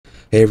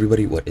Hey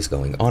everybody, what is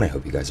going on? I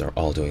hope you guys are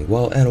all doing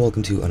well, and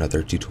welcome to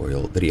another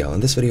tutorial video. In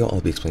this video, I'll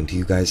be explaining to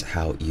you guys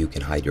how you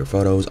can hide your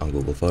photos on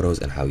Google Photos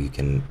and how you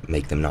can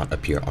make them not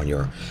appear on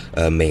your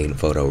main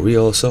photo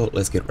reel. So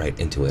let's get right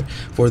into it.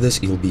 For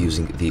this, you'll be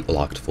using the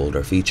locked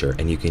folder feature,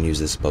 and you can use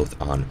this both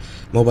on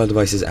mobile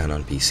devices and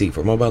on PC.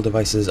 For mobile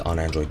devices, on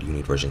Android, you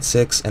need version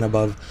 6 and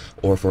above,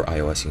 or for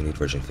iOS, you need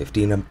version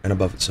 15 and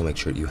above, so make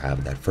sure you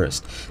have that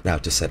first. Now,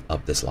 to set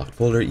up this locked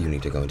folder, you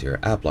need to go into your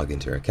app, log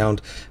into your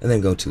account, and then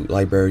go to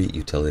Library,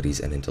 Utilities,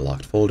 and into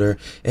locked folder,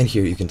 and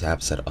here you can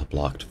tap set up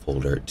locked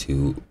folder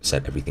to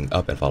set everything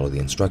up and follow the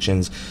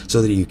instructions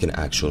so that you can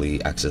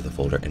actually access the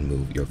folder and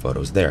move your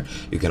photos there.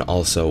 You can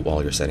also,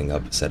 while you're setting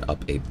up, set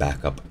up a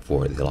backup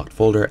for the locked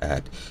folder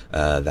at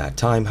that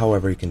time.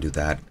 However, you can do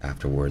that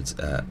afterwards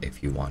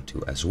if you want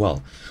to as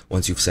well.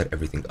 Once you've set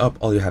everything up,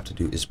 all you have to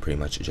do is pretty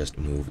much just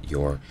move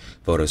your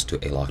photos to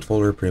a locked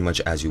folder, pretty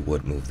much as you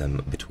would move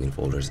them between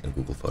folders in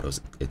Google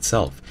Photos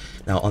itself.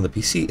 Now on the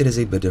PC, it is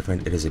a bit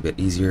different. It is a bit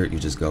easier. You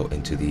just go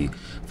into the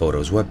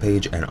Photos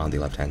webpage, and on the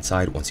left hand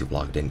side, once you've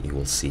logged in, you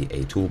will see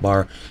a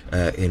toolbar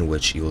in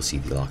which you will see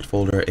the locked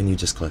folder, and you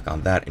just click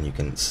on that, and you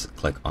can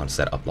click on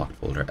set up locked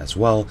folder as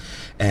well,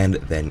 and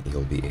then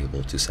you'll be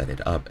able to set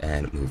it up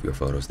and move your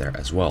photos there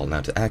as well.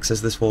 Now, to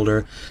access this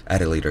folder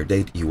at a later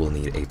date, you will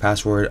need a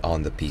password.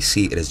 On the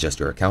PC, it is just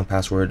your account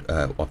password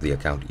of the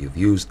account you've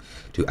used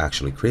to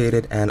actually create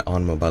it, and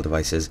on mobile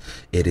devices,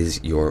 it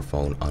is your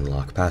phone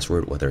unlock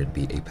password, whether it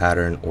be a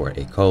pattern or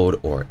a code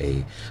or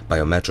a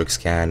biometric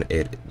scan.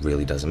 It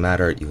really doesn't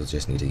matter. You'll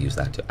just need to use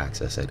that to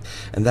access it.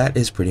 And that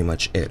is pretty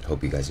much it.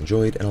 Hope you guys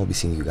enjoyed, and I'll be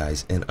seeing you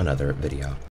guys in another video.